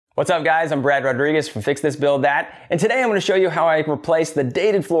What's up guys, I'm Brad Rodriguez from Fix This Build That, and today I'm going to show you how I replaced the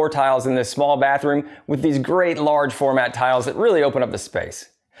dated floor tiles in this small bathroom with these great large format tiles that really open up the space.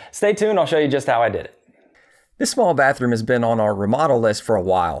 Stay tuned, I'll show you just how I did it. This small bathroom has been on our remodel list for a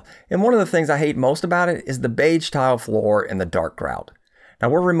while, and one of the things I hate most about it is the beige tile floor and the dark grout. Now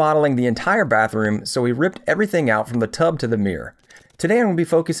we're remodeling the entire bathroom, so we ripped everything out from the tub to the mirror. Today I'm going to be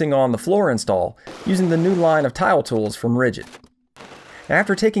focusing on the floor install using the new line of tile tools from Rigid.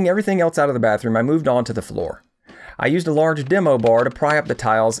 After taking everything else out of the bathroom, I moved on to the floor. I used a large demo bar to pry up the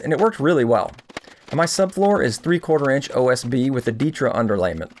tiles, and it worked really well. Now my subfloor is 3/4 inch OSB with a Ditra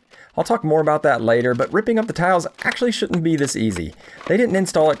underlayment. I'll talk more about that later, but ripping up the tiles actually shouldn't be this easy. They didn't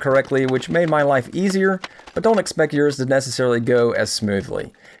install it correctly, which made my life easier, but don't expect yours to necessarily go as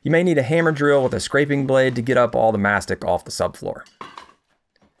smoothly. You may need a hammer drill with a scraping blade to get up all the mastic off the subfloor.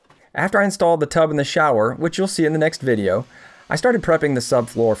 After I installed the tub and the shower, which you'll see in the next video, I started prepping the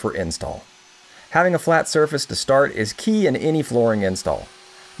subfloor for install. Having a flat surface to start is key in any flooring install.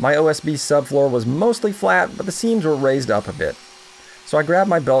 My OSB subfloor was mostly flat, but the seams were raised up a bit. So I grabbed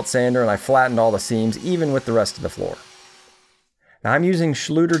my belt sander and I flattened all the seams even with the rest of the floor. Now I'm using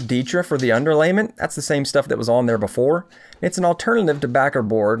Schluter Ditra for the underlayment. That's the same stuff that was on there before. It's an alternative to backer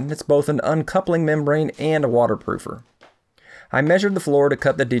board, and it's both an uncoupling membrane and a waterproofer. I measured the floor to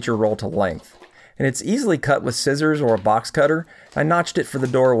cut the Ditra roll to length. And it's easily cut with scissors or a box cutter. I notched it for the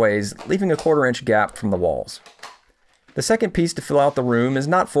doorways, leaving a 1/4 inch gap from the walls. The second piece to fill out the room is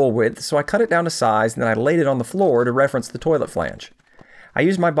not full width, so I cut it down to size and then I laid it on the floor to reference the toilet flange. I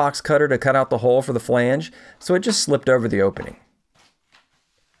used my box cutter to cut out the hole for the flange, so it just slipped over the opening.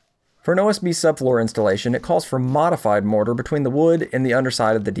 For an OSB subfloor installation, it calls for modified mortar between the wood and the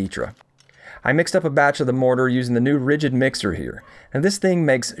underside of the Ditra. I mixed up a batch of the mortar using the new Rigid mixer here, and this thing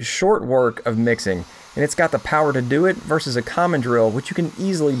makes short work of mixing, and it's got the power to do it versus a common drill, which you can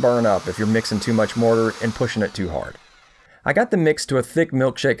easily burn up if you're mixing too much mortar and pushing it too hard. I got the mix to a thick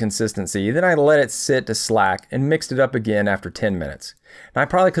milkshake consistency, then I let it sit to slack and mixed it up again after 10 minutes. Now, I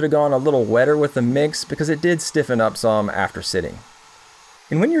probably could have gone a little wetter with the mix because it did stiffen up some after sitting.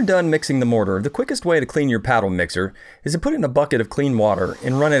 And when you're done mixing the mortar, the quickest way to clean your paddle mixer is to put it in a bucket of clean water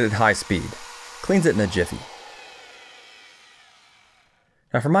and run it at high speed. Cleans it in a jiffy.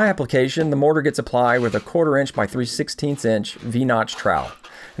 Now for my application, the mortar gets applied with a 1/4 inch by 3/16 inch V-notch trowel.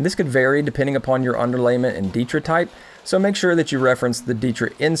 And this could vary depending upon your underlayment and Ditra type, so make sure that you reference the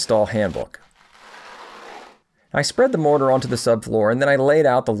Ditra install handbook. I spread the mortar onto the subfloor and then I laid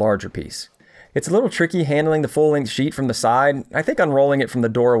out the larger piece. It's a little tricky handling the full-length sheet from the side. I think unrolling it from the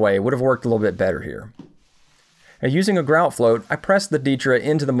doorway would have worked a little bit better here. Now, using a grout float, I pressed the Ditra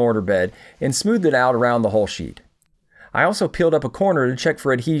into the mortar bed and smoothed it out around the whole sheet. I also peeled up a corner to check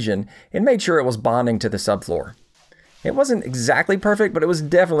for adhesion and made sure it was bonding to the subfloor. It wasn't exactly perfect, but it was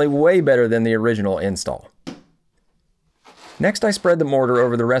definitely way better than the original install. Next, I spread the mortar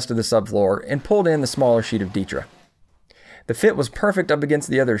over the rest of the subfloor and pulled in the smaller sheet of Ditra. The fit was perfect up against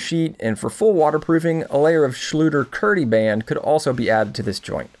the other sheet, and for full waterproofing, a layer of Schluter Curdy band could also be added to this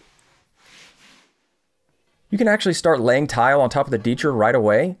joint. You can actually start laying tile on top of the Ditra right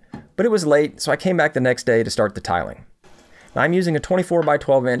away, but it was late, so I came back the next day to start the tiling. Now, I'm using a 24 by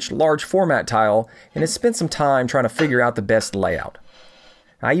 12 inch large format tile, and it's spent some time trying to figure out the best layout.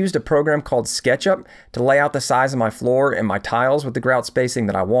 I used a program called SketchUp to lay out the size of my floor and my tiles with the grout spacing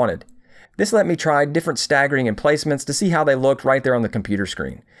that I wanted. This let me try different staggering and placements to see how they looked right there on the computer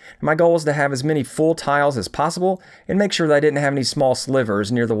screen. My goal was to have as many full tiles as possible and make sure that I didn't have any small slivers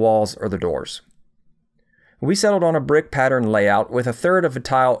near the walls or the doors. We settled on a brick pattern layout with 1/3 of a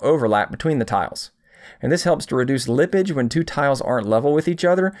tile overlap between the tiles. And this helps to reduce lippage when two tiles aren't level with each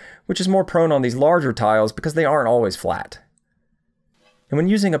other, which is more prone on these larger tiles because they aren't always flat. And when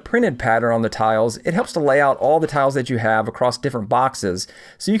using a printed pattern on the tiles, it helps to lay out all the tiles that you have across different boxes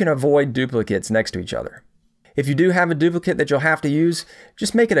so you can avoid duplicates next to each other. If you do have a duplicate that you'll have to use,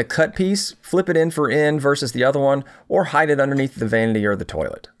 just make it a cut piece, flip it in for in versus the other one, or hide it underneath the vanity or the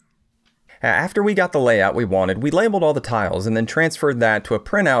toilet. After we got the layout we wanted, we labeled all the tiles and then transferred that to a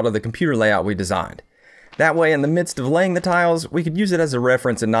printout of the computer layout we designed. That way, in the midst of laying the tiles, we could use it as a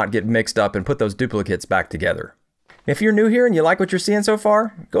reference and not get mixed up and put those duplicates back together. If you're new here and you like what you're seeing so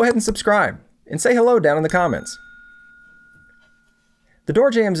far, go ahead and subscribe and say hello down in the comments. The door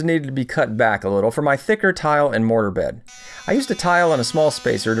jambs needed to be cut back a little for my thicker tile and mortar bed. I used a tile and a small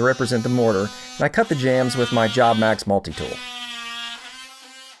spacer to represent the mortar, and I cut the jambs with my JobMax multi-tool.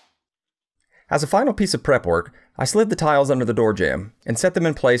 As a final piece of prep work, I slid the tiles under the door jamb and set them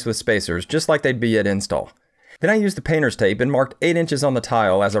in place with spacers just like they'd be at install. Then I used the painter's tape and marked 8 inches on the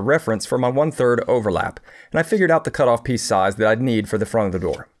tile as a reference for my 1/3 overlap, and I figured out the cutoff piece size that I'd need for the front of the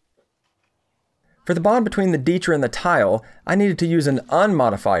door. For the bond between the detra and the tile, I needed to use an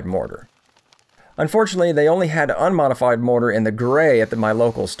unmodified mortar. Unfortunately, they only had unmodified mortar in the gray at my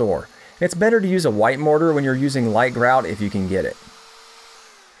local store. It's better to use a white mortar when you're using light grout if you can get it.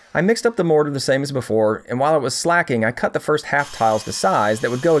 I mixed up the mortar the same as before, and while it was slacking, I cut the first half tiles to size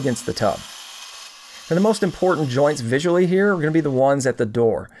that would go against the tub. Now, the most important joints visually here are going to be the ones at the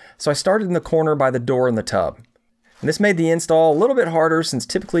door, so I started in the corner by the door in the tub. And this made the install a little bit harder since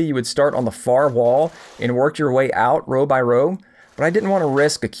typically you would start on the far wall and work your way out row by row, but I didn't want to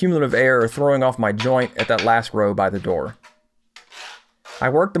risk a cumulative error throwing off my joint at that last row by the door. I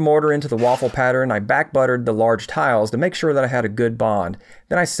worked the mortar into the waffle pattern. I back buttered the large tiles to make sure that I had a good bond.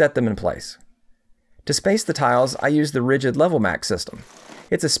 Then I set them in place. To space the tiles, I used the rigid level max system.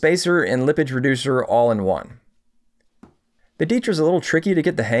 It's a spacer and lippage reducer all in one. The detra is a little tricky to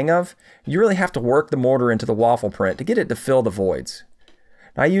get the hang of. You really have to work the mortar into the waffle print to get it to fill the voids.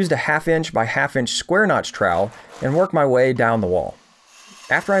 I used a 1/2 inch by 1/2 inch square notch trowel and worked my way down the wall.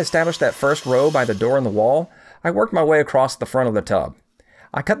 After I established that first row by the door in the wall, I worked my way across the front of the tub.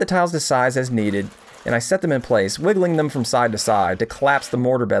 I cut the tiles to size as needed, and I set them in place, wiggling them from side to side to collapse the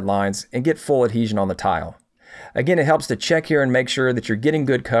mortar bed lines and get full adhesion on the tile. Again, it helps to check here and make sure that you're getting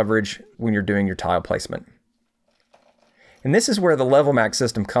good coverage when you're doing your tile placement. And this is where the level max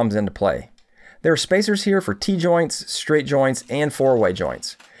system comes into play. There are spacers here for T-joints, straight joints, and four-way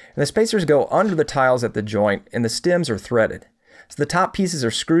joints. And the spacers go under the tiles at the joint, and the stems are threaded. So the top pieces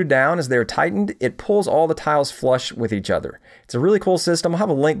are screwed down. As they're tightened, it pulls all the tiles flush with each other. It's a really cool system. I'll have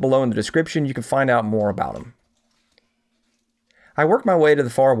a link below in the description. You can find out more about them. I worked my way to the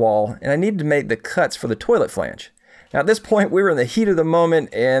far wall, and I needed to make the cuts for the toilet flange. Now at this point, we were in the heat of the moment,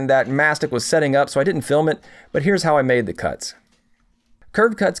 and that mastic was setting up, so I didn't film it, but here's how I made the cuts.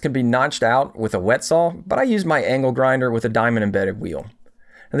 Curved cuts can be notched out with a wet saw, but I used my angle grinder with a diamond embedded wheel.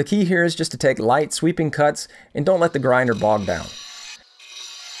 And the key here is just to take light sweeping cuts and don't let the grinder bog down.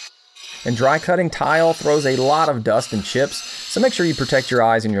 And dry cutting tile throws a lot of dust and chips, so make sure you protect your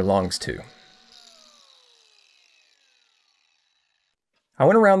eyes and your lungs too. I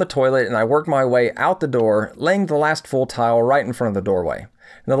went around the toilet and I worked my way out the door, laying the last full tile right in front of the doorway.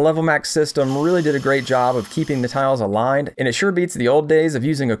 And the Level Max system really did a great job of keeping the tiles aligned, and it sure beats the old days of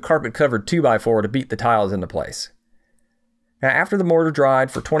using a carpet-covered 2x4 to beat the tiles into place. Now, after the mortar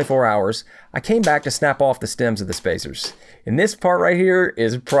dried for 24 hours, I came back to snap off the stems of the spacers. And this part right here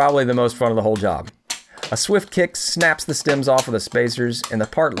is probably the most fun of the whole job. A swift kick snaps the stems off of the spacers, and the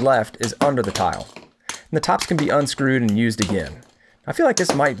part left is under the tile. And the tops can be unscrewed and used again. I feel like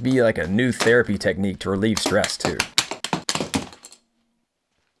this might be like a new therapy technique to relieve stress too.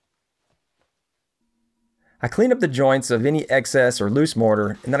 I cleaned up the joints of any excess or loose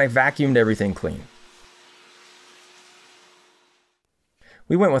mortar, and then I vacuumed everything clean.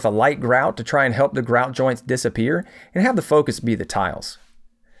 We went with a light grout to try and help the grout joints disappear and have the focus be the tiles.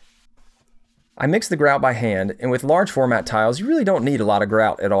 I mixed the grout by hand, and with large format tiles, you really don't need a lot of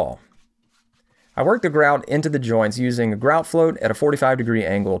grout at all. I worked the grout into the joints using a grout float at a 45-degree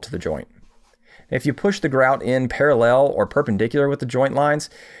angle to the joint. If you push the grout in parallel or perpendicular with the joint lines,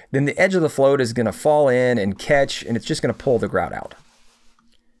 then the edge of the float is going to fall in and catch, and it's just going to pull the grout out.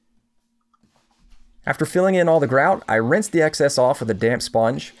 After filling in all the grout, I rinsed the excess off with a damp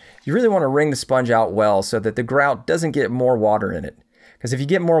sponge. You really want to wring the sponge out well so that the grout doesn't get more water in it, because if you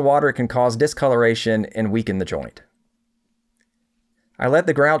get more water, it can cause discoloration and weaken the joint. I let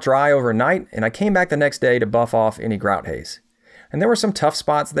the grout dry overnight, and I came back the next day to buff off any grout haze. And there were some tough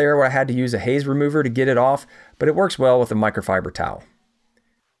spots there where I had to use a haze remover to get it off, but it works well with a microfiber towel.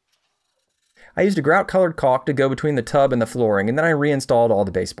 I used a grout-colored caulk to go between the tub and the flooring, and then I reinstalled all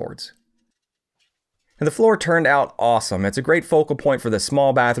the baseboards. And the floor turned out awesome. It's a great focal point for the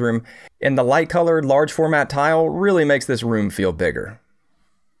small bathroom, and the light-colored, large-format tile really makes this room feel bigger.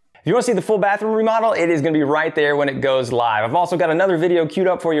 If you want to see the full bathroom remodel, it is going to be right there when it goes live. I've also got another video queued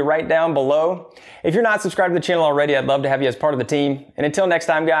up for you right down below. If you're not subscribed to the channel already, I'd love to have you as part of the team. And until next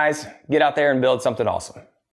time, guys, get out there and build something awesome.